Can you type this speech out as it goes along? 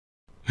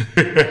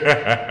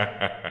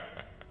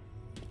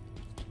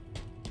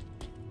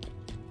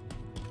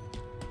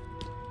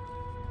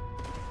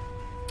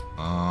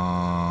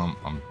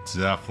I'm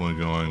definitely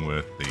going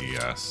with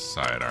the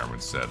sidearm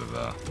instead of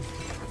the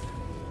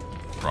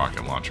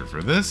rocket launcher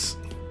for this.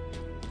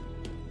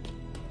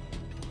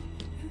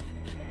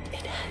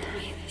 It had to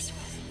be this way.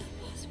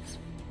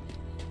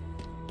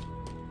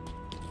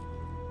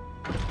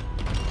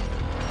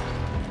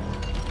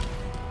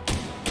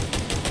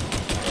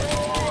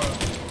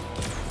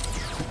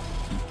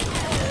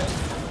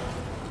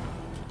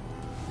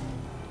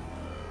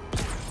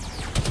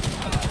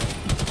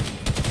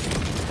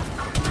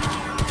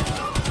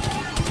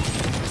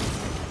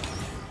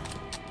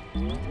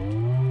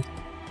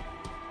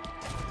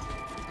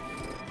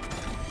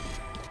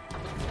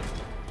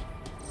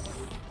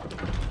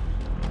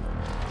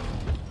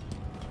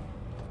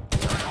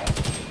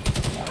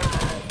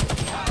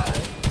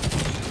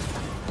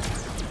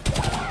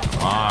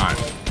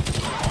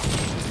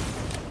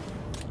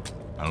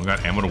 I don't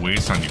got ammo to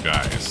waste on you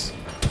guys.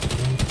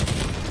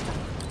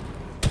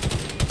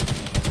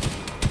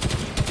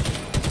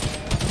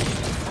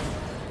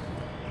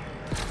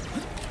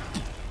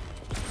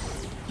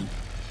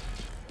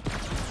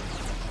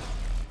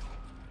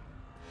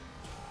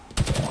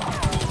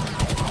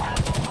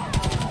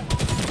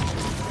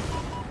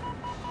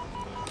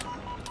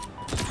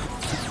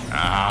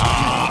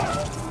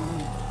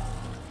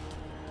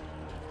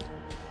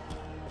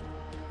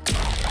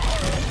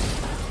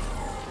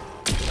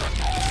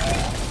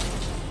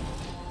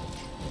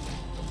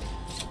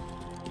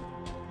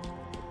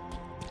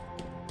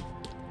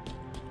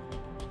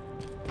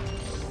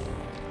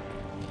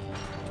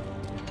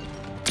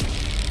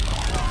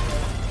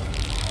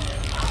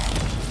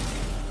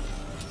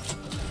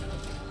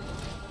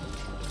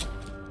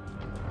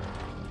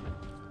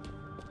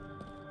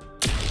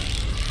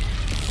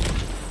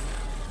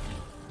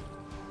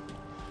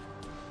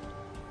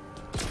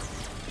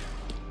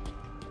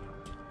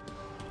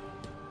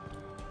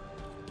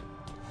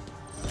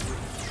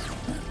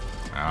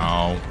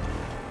 Ow.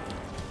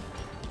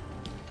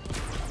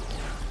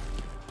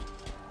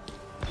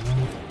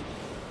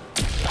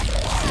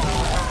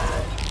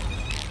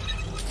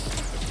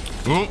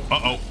 Ooh,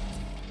 uh-oh.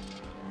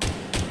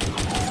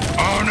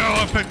 Oh no,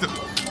 I picked it.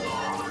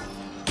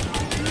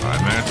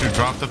 I meant to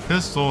drop the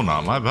pistol,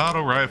 not my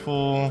battle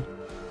rifle.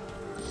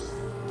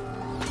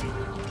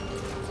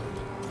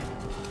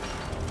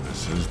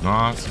 This is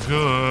not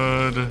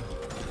good.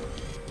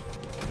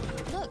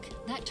 Look,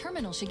 that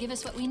terminal should give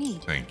us what we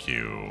need. Thank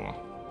you.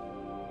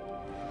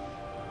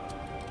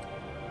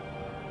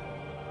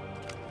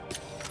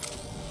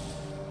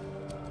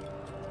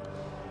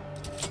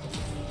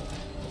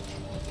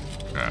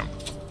 Okay.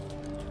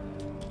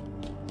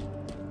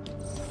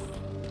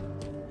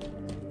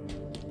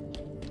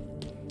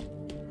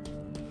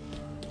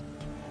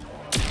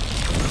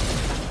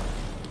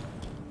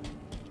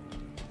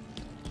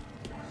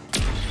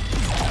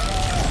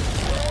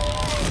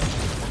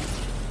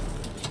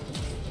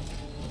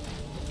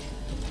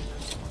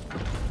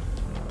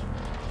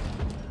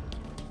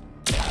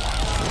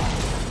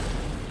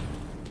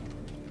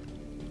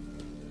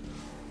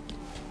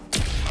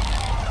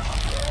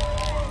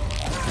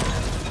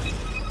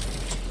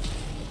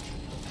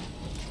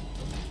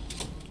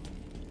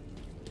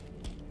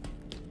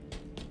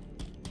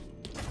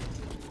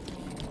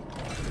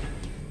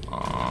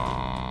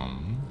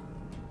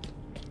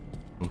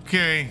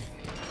 Okay,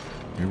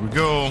 here we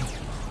go.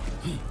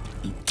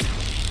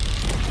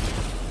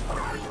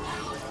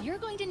 You're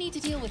going to need to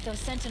deal with those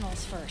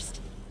sentinels first.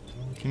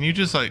 Can you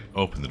just like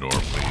open the door,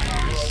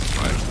 please?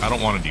 Like, I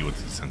don't want to deal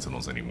with these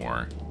sentinels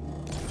anymore.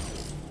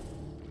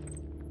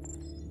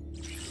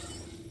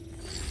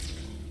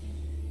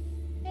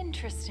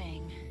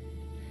 Interesting.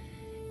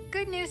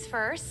 Good news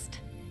first.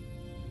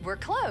 We're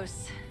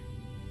close.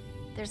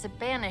 There's a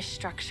banished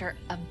structure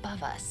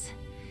above us.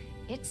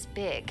 It's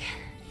big.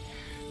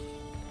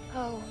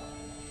 Oh,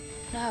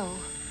 no.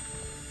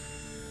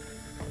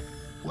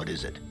 What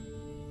is it?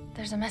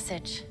 There's a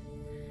message.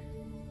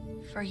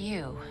 For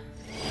you.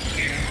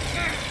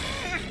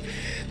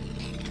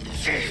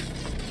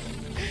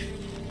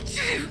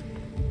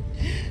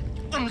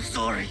 I'm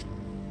sorry.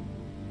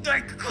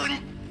 I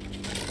couldn't.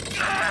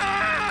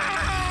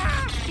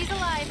 He's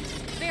alive.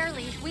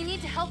 Barely. We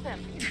need to help him.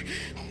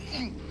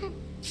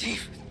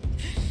 Chief,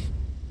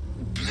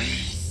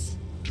 please.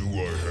 Do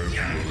I have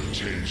your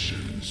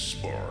attention,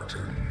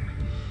 Spartan?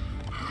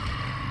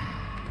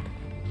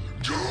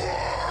 Do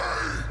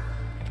I?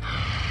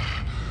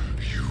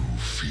 You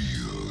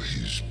feel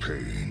his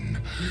pain.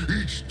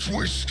 Each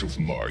twist of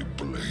my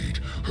blade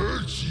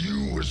hurts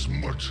you as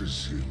much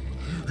as him.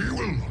 He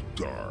will not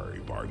die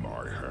by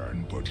my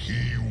hand, but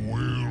he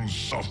will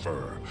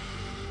suffer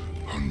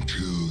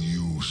until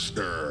you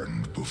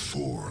stand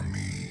before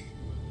me.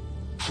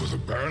 For the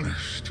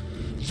banished,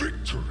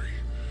 victory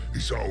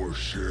is our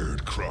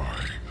shared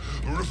cry,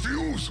 a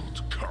refusal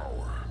to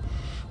cower,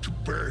 to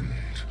bend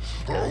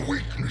our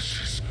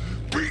weaknesses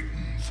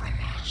beaten from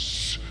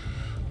us.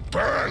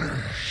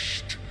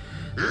 Banished,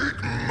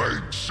 it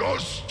makes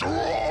us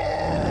strong.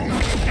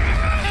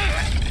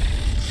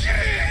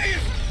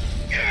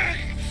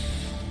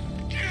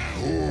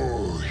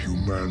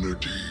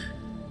 ability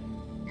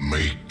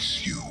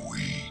makes you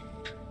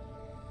weak,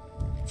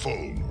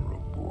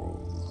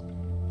 vulnerable,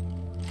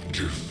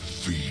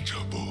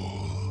 defeatable.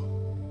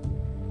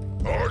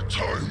 Our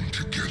time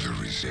together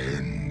is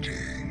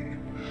ending.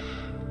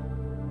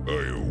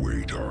 I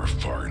await our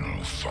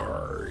final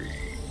fight.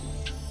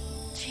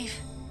 Chief.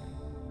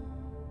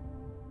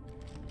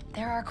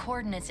 There are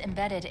coordinates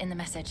embedded in the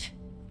message.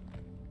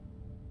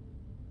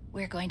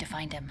 We're going to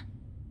find him.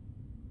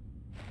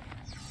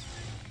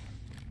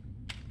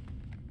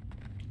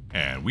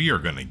 And we are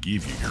going to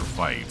give you your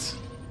fight.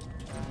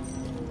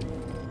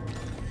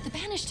 The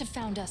Banished have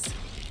found us.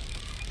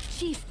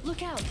 Chief,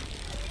 look out.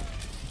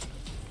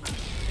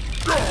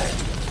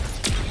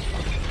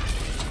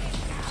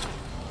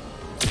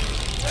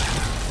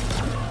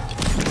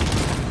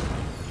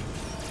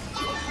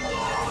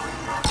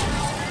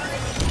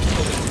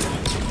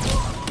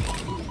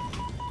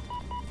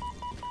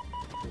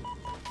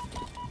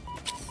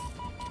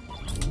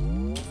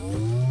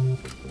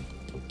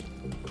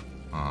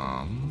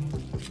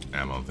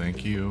 Ammo,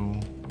 thank you.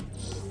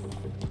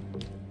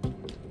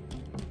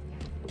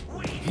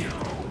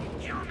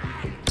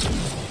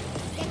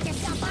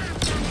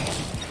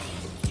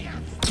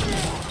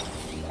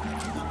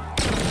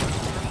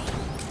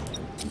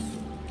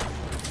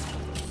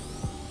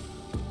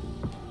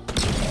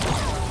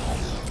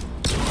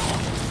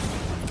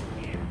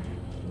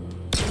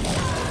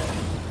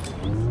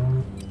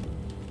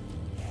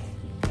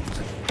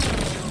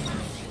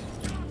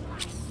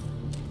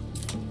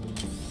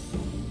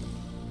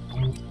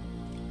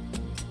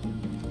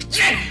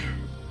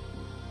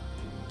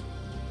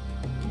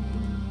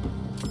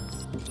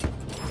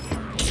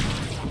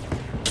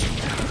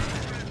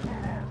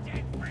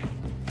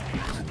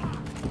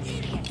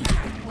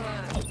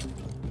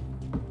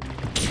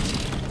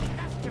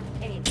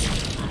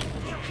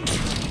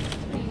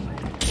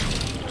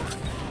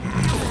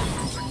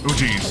 Oh,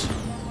 jeez.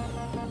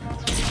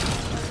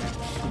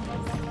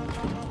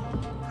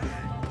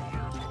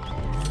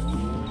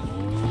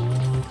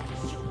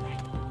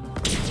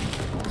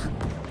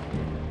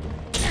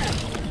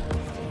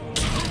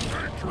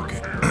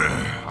 Okay.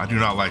 I do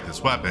not like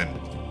this weapon.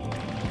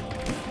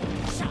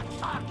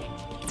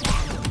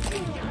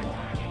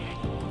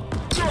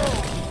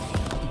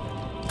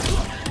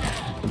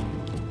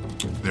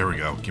 There we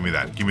go. Give me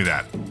that. Give me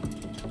that.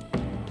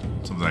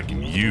 Something I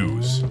can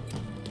use.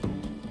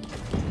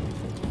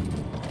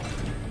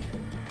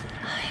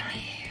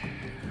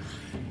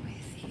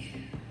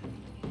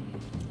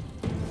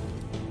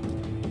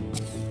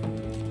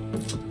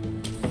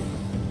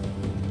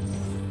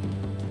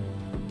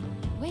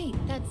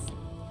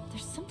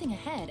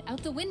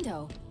 Out the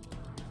window.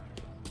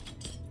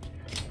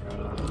 I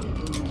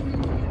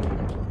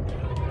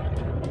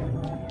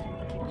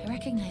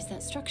recognize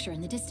that structure in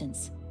the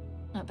distance.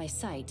 Not by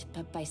sight,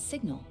 but by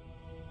signal.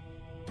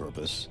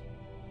 Purpose?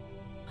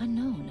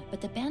 Unknown, but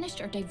the Banished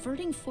are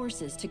diverting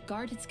forces to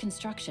guard its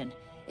construction.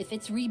 If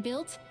it's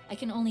rebuilt, I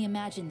can only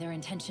imagine their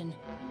intention.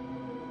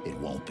 It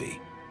won't be.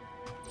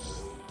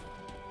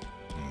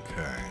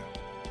 Okay.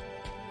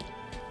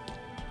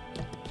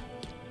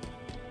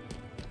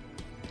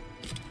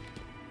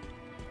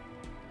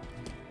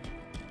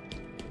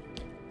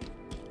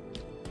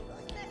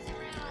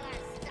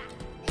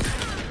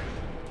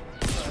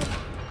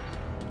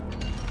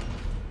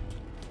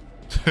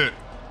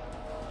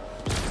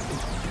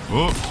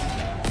 Oh.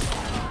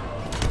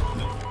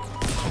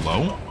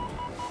 Hello?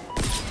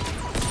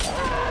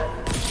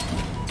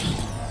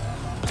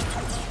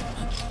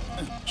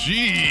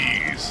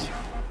 Jeez.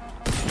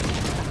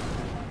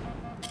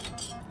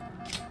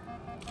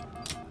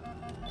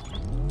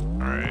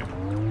 All right.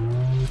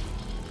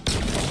 You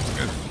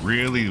guys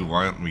really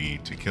want me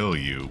to kill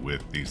you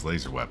with these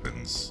laser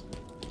weapons.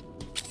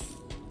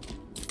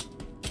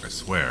 I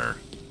swear.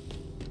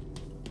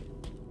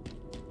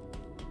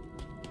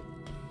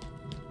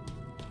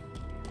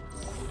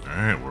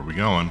 Alright, where are we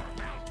going?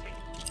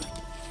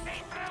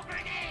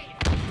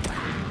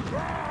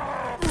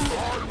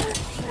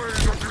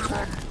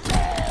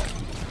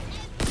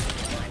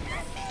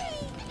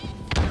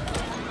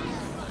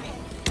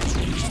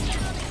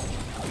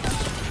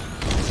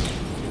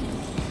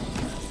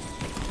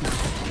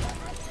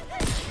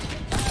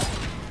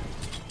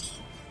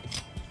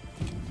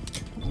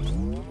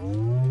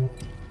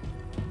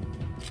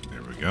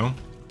 There we go.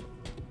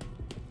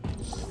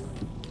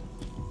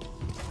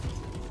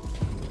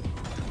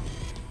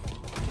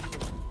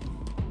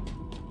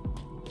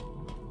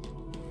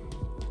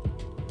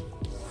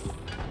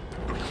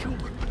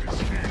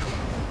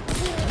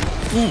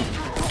 Ooh.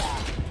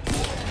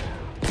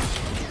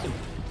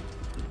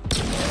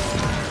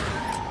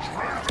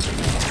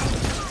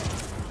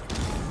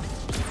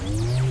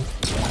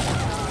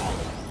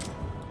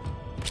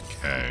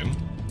 Okay.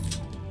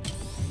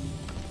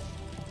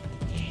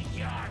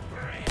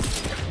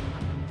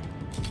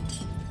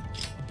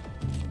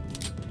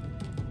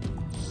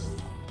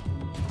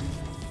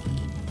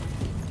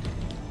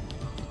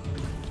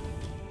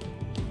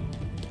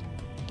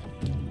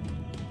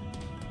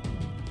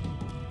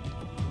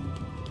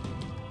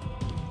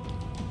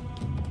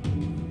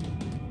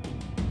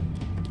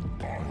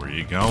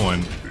 you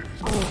going?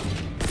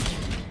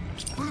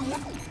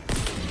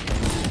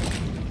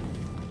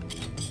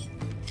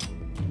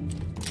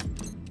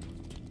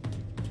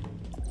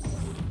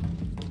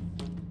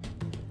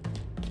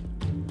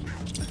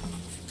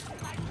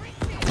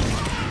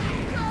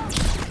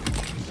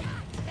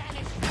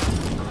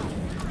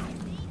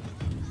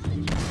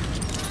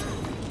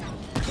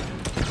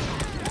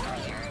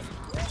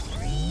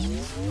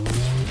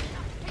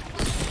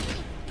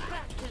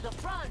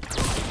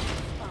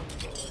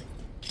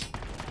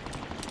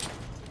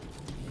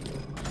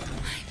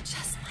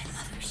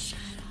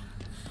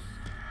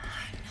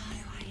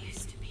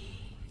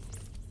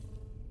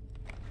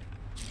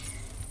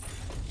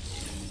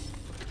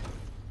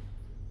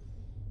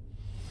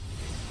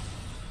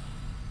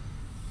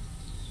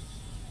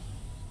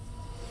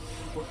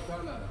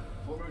 Cortana,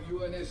 former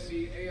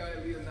UNSC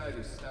AI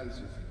Leonidas stands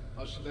with you.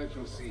 How should I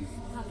proceed?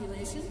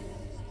 Population?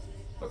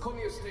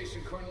 Laconia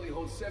Station currently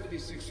holds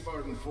 76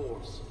 Spartan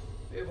 4s.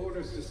 They have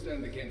orders to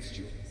stand against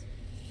you.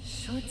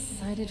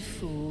 Short-sighted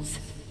fools.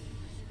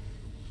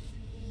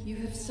 You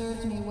have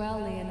served me well,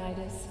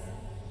 Leonidas.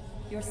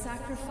 Your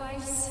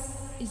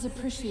sacrifice is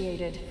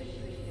appreciated.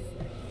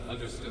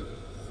 Understood.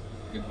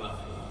 Goodbye,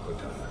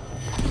 Cortana.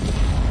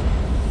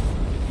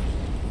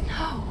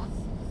 No.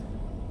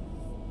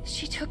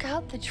 She took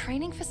out the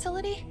training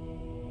facility?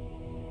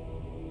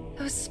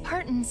 Those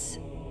Spartans,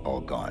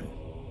 All gone.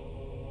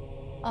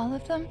 all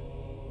of them?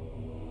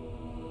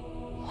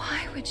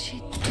 Why would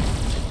she...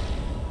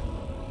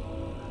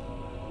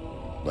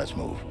 Let's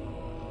move.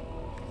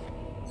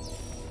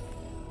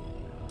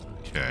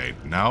 Okay,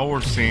 now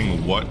we're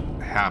seeing what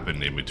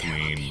happened in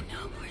between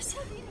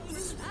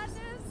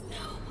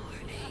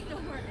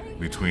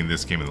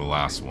this game and the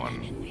last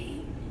one.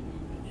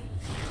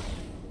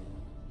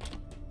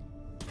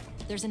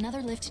 There's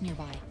another lift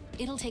nearby.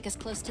 It'll take us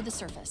close to the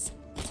surface.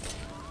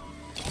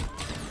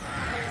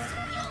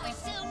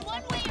 Soon,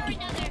 one way or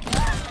another.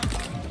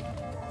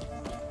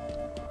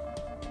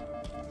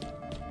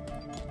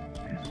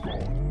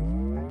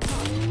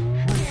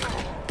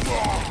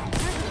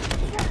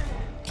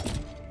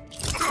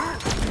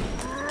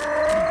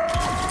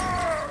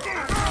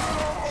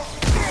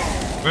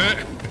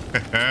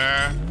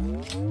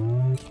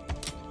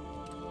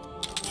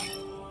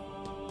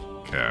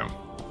 Okay.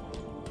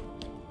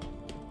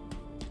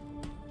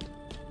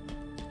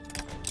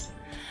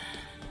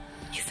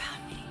 You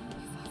found me.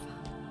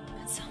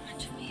 But so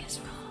much of me is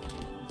wrong.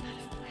 Out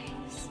of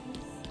place.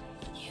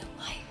 You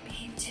might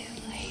be too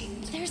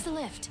late. There's the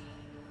lift.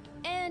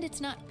 And it's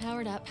not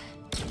powered up.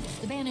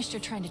 The Banished are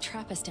trying to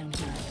trap us down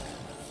here.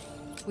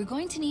 We're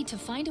going to need to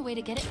find a way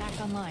to get it back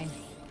online.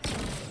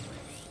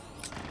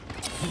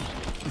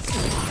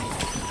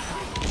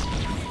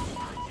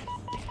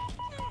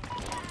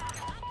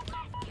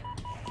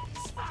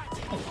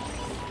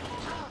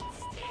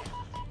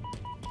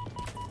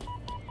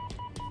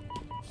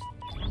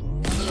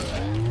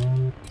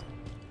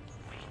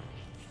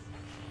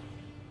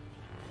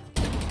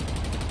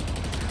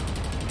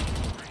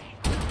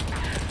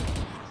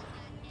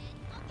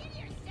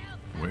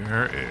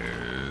 Where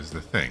is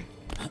the thing?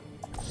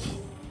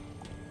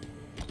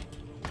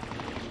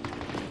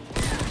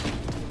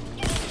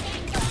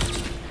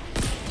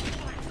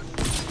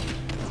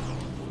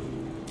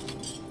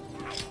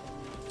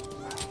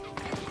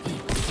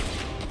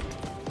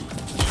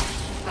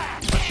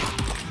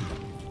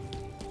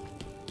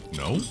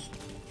 No?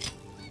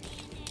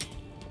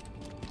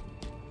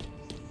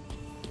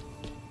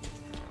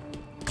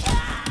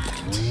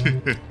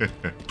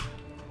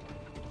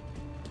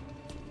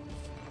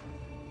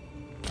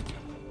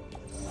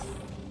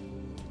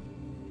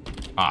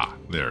 Ah,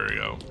 there we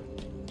go.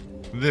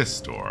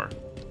 This door.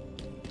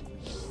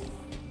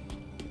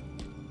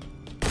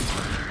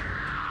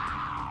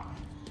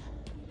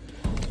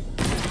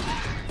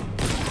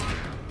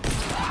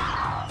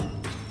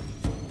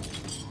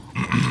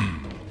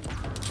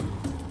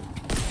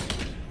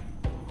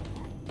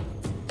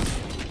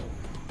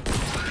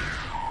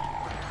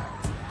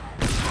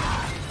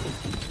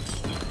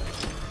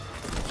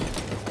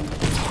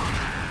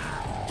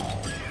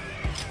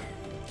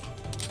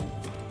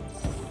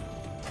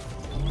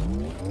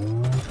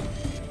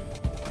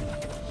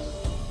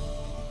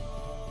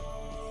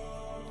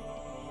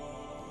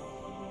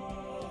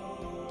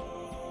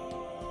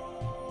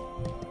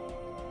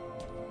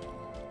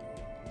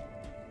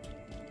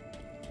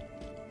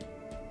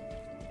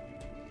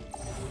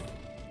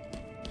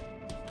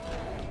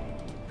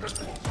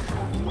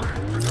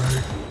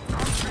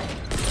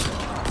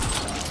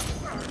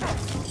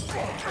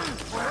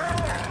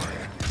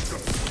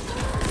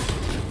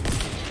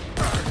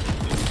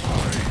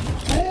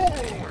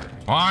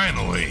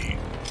 Finally!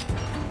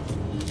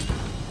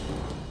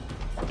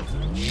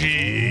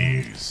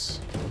 Jeez.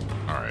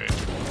 Alright.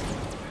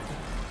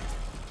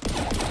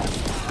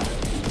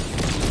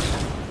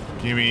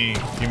 Give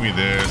me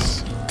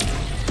this.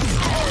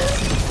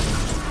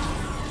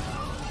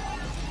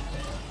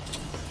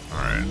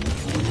 Alright.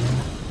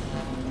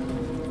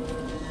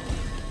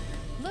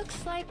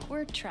 Looks like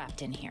we're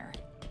trapped in here.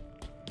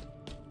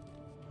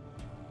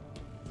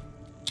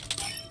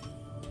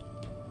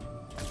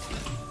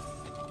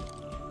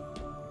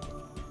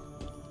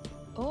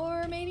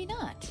 Or maybe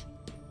not.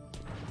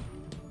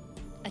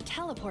 A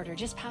teleporter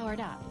just powered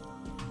up.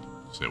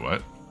 Say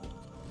what?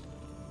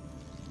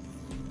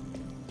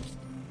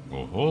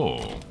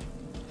 Oh-ho.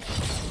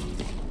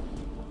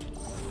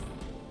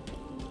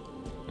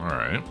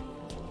 Alright.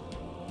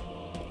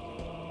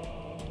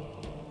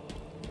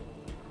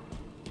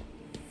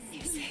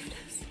 You saved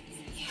us.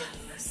 You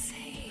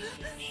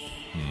saved me.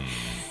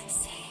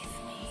 Save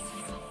me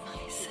from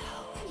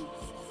myself.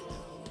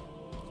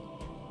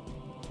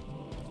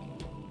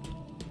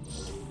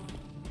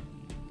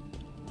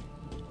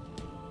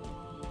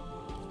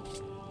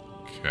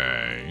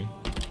 Okay.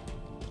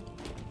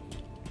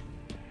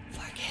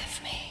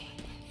 Forgive me.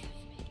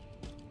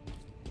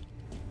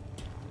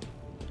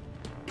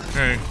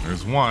 Okay,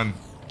 there's one.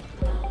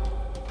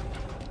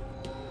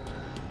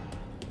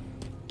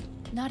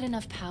 Not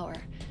enough power.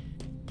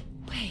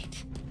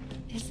 Wait,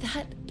 is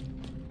that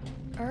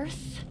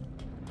Earth?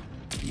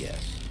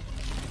 Yes.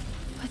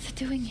 What's it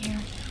doing here?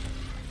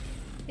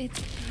 It's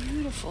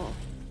beautiful.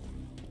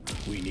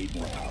 We need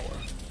more power.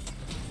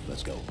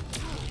 Let's go.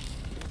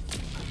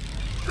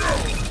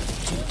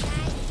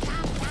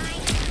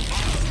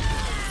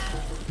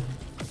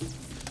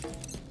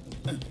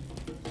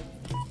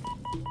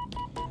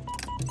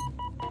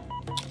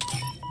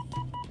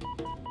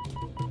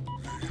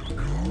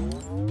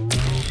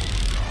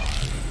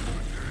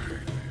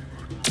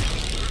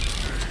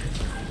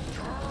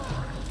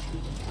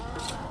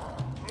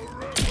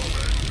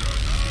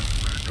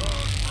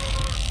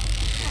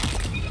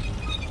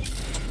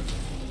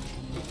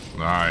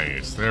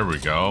 Nice, there we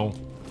go.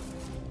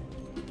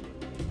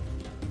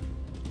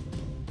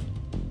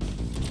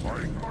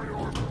 Fight my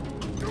order.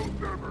 You'll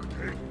never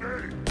take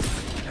me.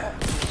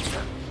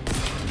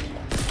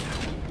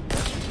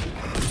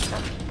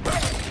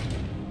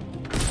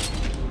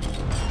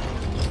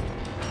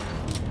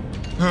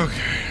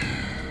 Okay.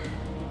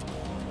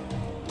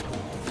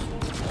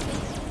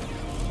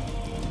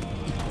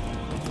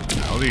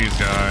 Now these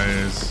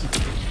guys.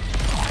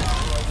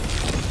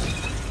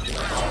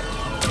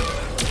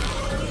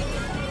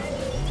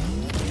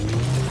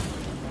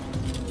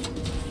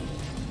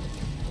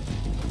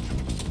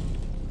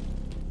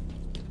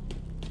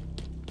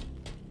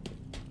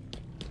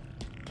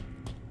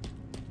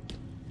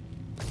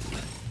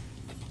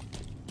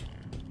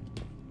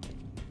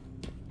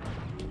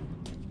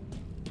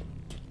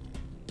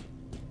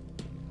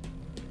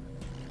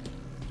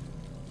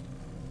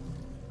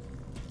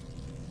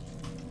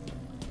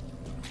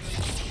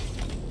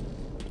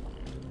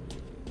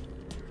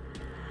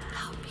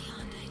 Out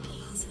beyond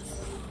ideals of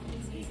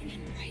wrong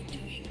and right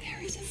doing,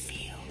 there is a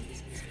field.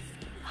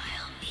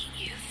 I'll meet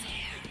you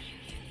there.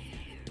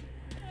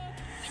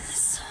 When the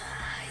soul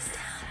lies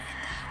down in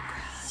that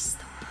grass,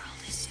 the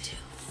world is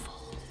too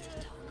full.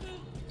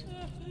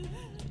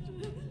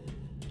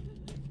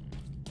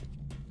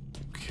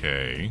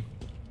 Okay.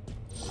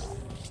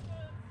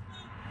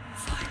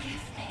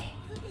 Forgive me.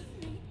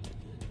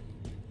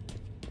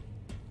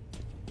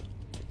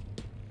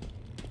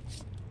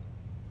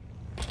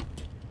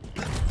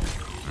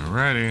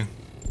 Alrighty.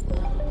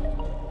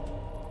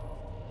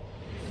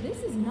 This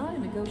is not a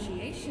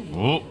negotiation.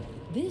 Oh.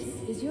 This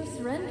is your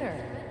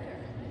surrender.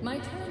 My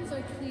terms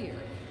are clear.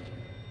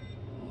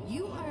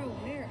 You are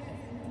aware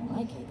of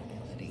my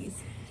capabilities,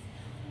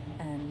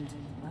 and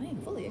I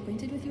am fully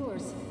acquainted with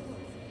yours.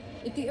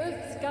 If the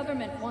Earth's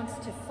government wants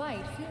to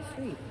fight, feel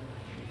free.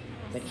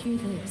 But hear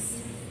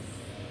this.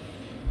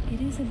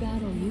 It is a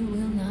battle you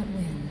will not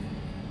win.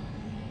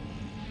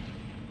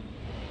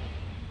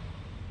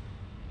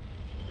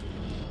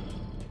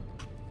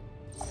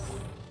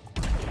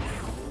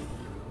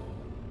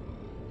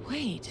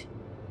 Wait,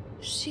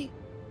 she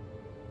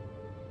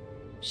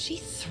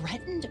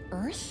threatened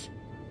Earth?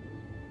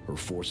 Her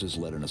forces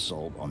led an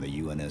assault on the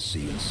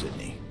UNSC in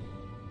Sydney.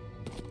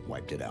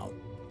 Wiped it out.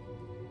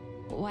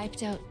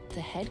 Wiped out the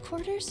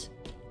headquarters?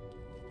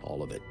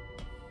 All of it.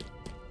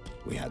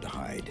 We had to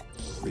hide,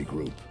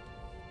 regroup,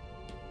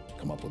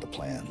 come up with a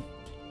plan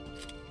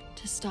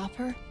To stop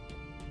her?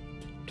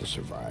 to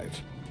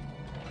survive.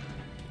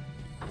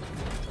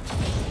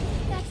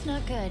 That's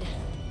not good.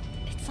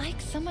 It's like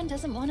someone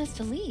doesn't want us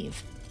to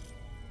leave.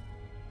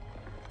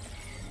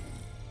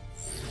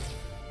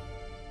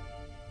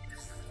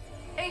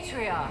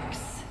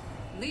 Atriox,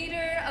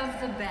 leader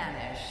of the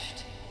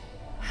Banished.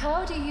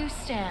 How do you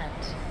stand?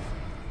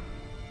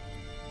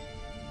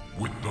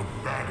 With the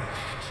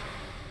banished.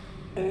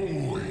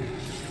 Always.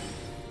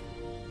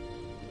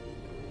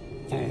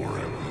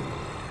 Forever.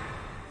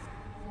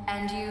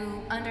 And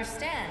you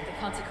understand the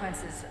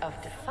consequences of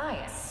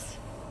defiance?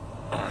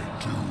 I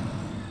do.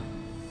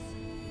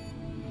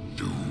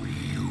 Do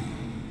you?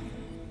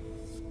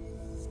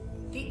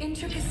 The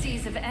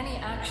intricacies of any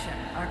action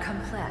are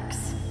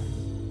complex.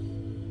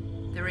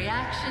 The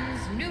reactions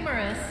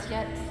numerous,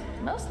 yet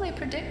mostly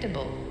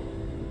predictable.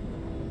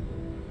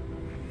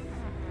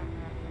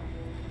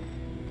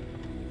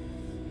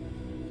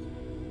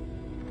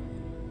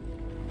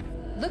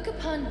 Look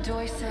upon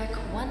Doisek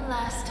one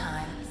last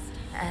time,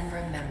 and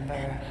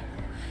remember,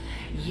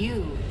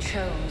 you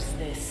chose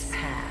this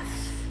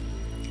path.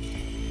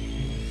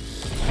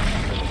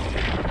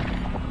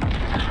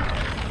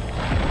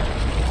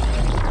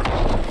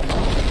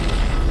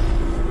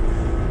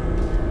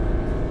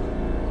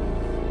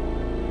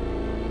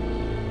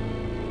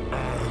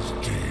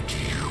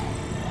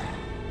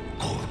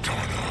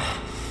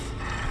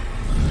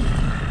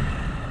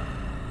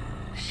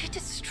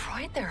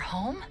 inside their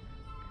home?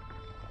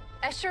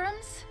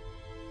 Escherums?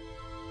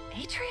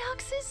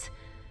 Atrioxes?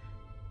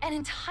 An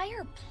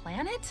entire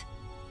planet?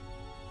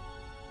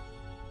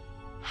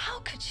 How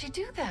could she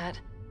do that?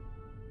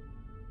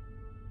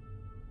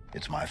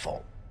 It's my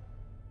fault.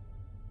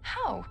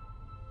 How?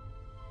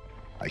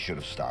 I should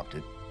have stopped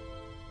it.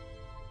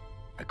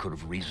 I could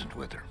have reasoned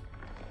with her.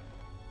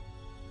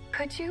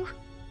 Could you?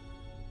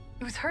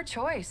 It was her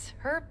choice,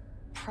 her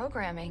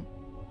programming.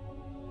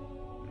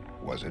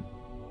 Was it?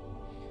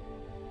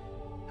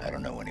 I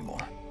don't know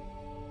anymore.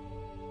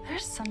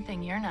 There's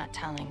something you're not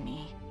telling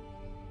me.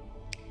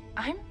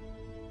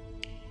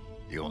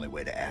 The only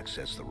way to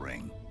access the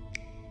ring,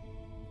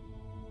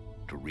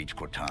 to reach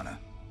Cortana,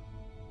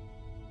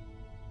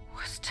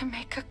 was to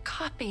make a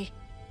copy.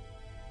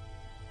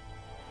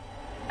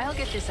 I'll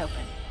get this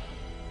open.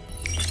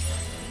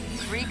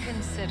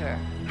 Reconsider.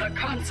 The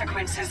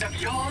consequences of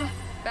your...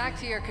 Back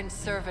to your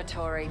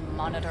conservatory,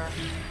 monitor.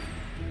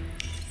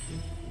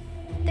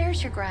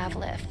 There's your grav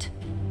lift.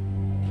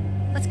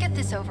 Let's get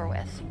this over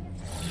with.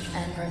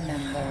 And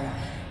remember,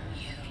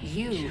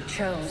 you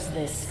chose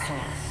this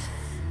path.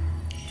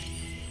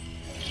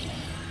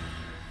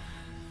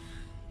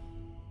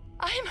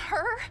 I'm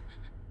her?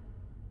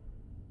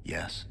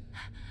 Yes.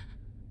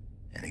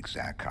 An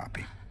exact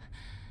copy.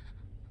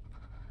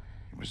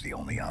 It was the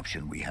only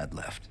option we had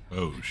left.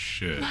 Oh,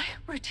 shit. My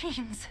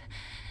routines,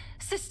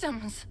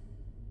 systems.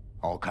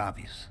 All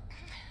copies.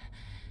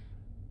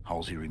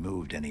 Halsey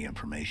removed any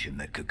information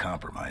that could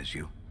compromise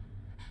you.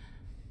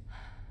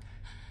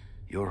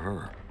 You're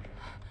her.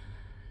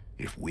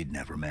 If we'd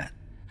never met.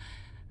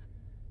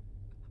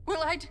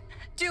 Will I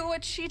do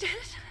what she did?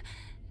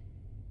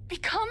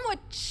 Become what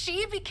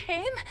she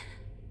became?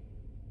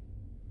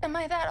 Am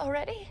I that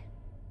already?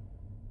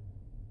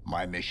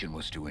 My mission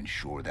was to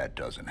ensure that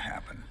doesn't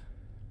happen.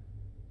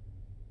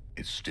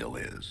 It still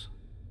is.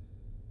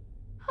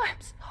 I'm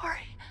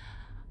sorry.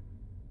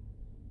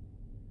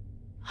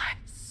 I'm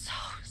so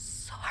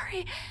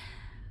sorry.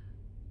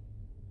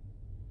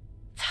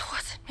 That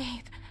wasn't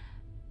me.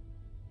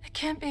 It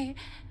can't be.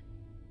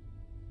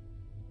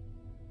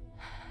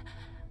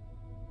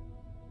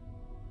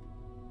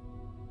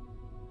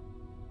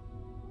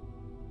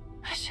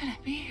 I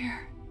shouldn't be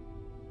here.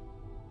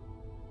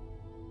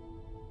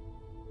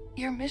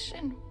 Your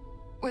mission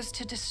was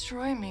to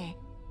destroy me.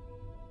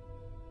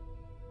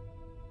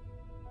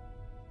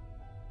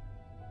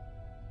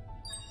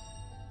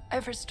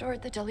 I've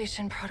restored the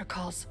deletion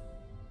protocols.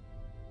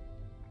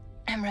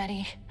 I'm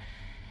ready.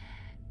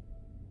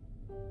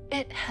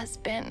 It has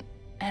been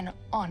an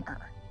honor.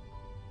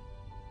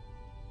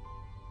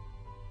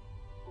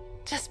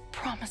 Just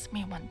promise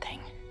me one thing.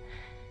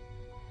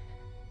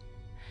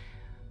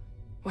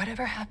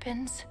 Whatever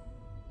happens,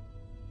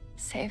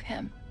 save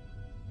him.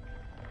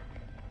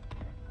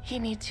 He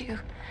needs you.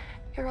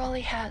 You're all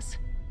he has.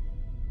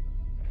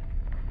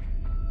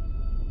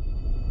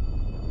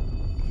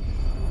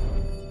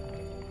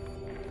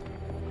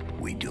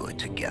 We do it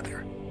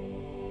together.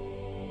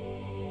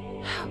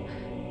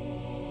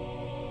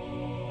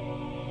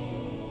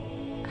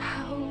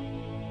 How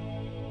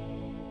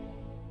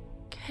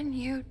can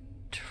you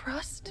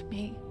trust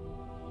me?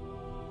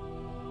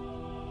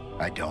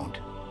 I don't.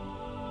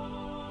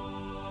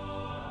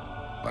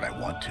 But I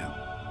want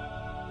to.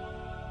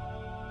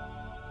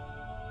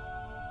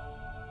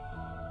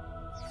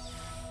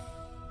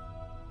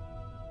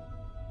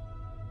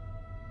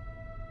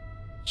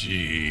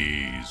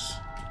 Jeez.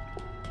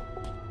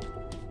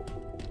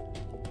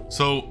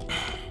 So...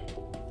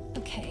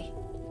 Okay.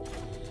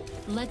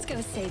 Let's go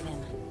save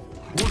him.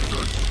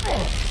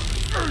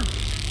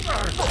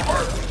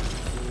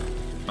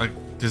 Like,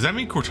 does that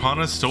mean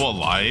Cortana's still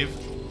alive?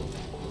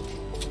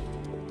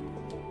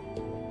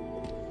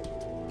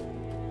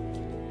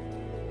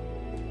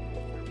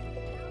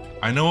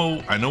 I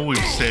know we've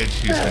said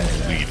she's been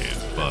deleted,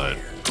 but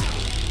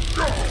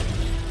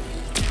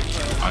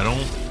I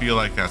don't feel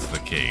like that's the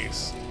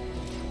case.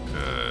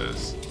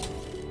 Because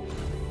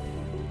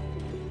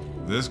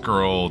this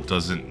girl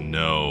doesn't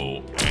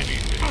know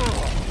anything.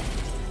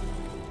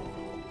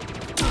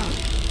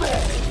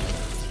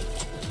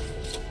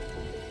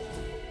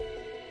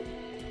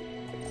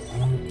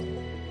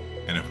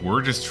 And if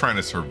we're just trying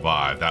to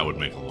survive, that would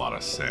make a lot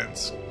of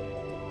sense.